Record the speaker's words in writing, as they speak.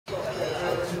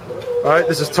Alright,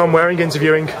 this is Tom Waring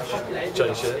interviewing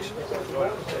Jonny.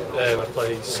 I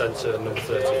play centre number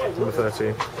 13. Number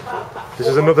 13. This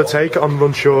is another take on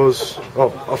Runshaw's,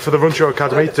 for the Runshaw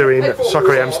Academy, doing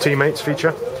Soccer AM's teammates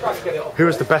feature. Who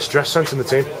is the best dressed centre in the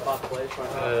team?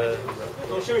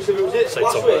 Say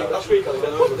Tom.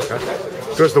 Okay.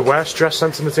 Who is the worst dressed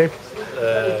centre in the team?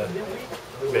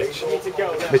 Mitch.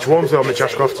 Mitch Wormsley or Mitch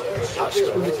Ashcroft?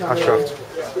 Ashcroft.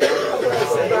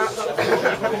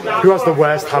 Who has the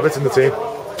worst habit in the team?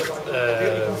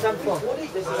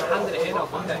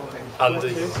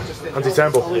 Andy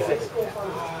Turnbull.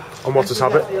 And what's his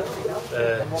habit?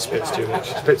 Spits too much.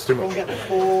 Spits too much.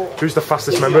 Who's the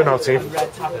fastest member in our team?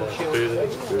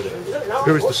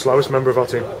 Who is the slowest member of our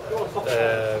team?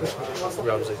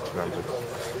 Ramsey.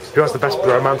 Who has the best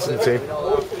bromance in the team?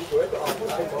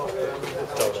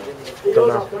 Don't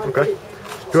know. Okay.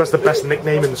 Who has the best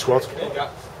nickname in the squad?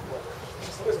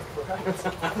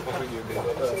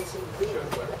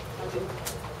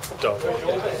 Dog.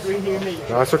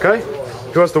 No, that's okay.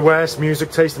 Who has the worst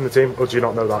music taste in the team? Or do you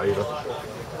not know that either?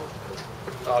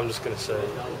 I'm just going to say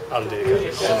Andy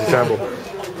again. Andy Turnbull.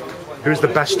 Who's the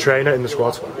best trainer in the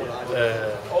squad?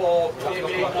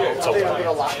 Tom.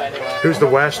 Who's the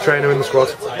worst trainer in the squad?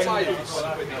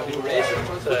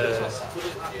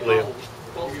 Liam.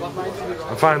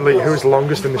 And finally, who's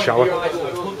longest in the shower?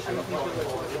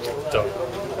 Dog.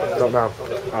 Don't know.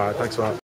 Alright, thanks for that.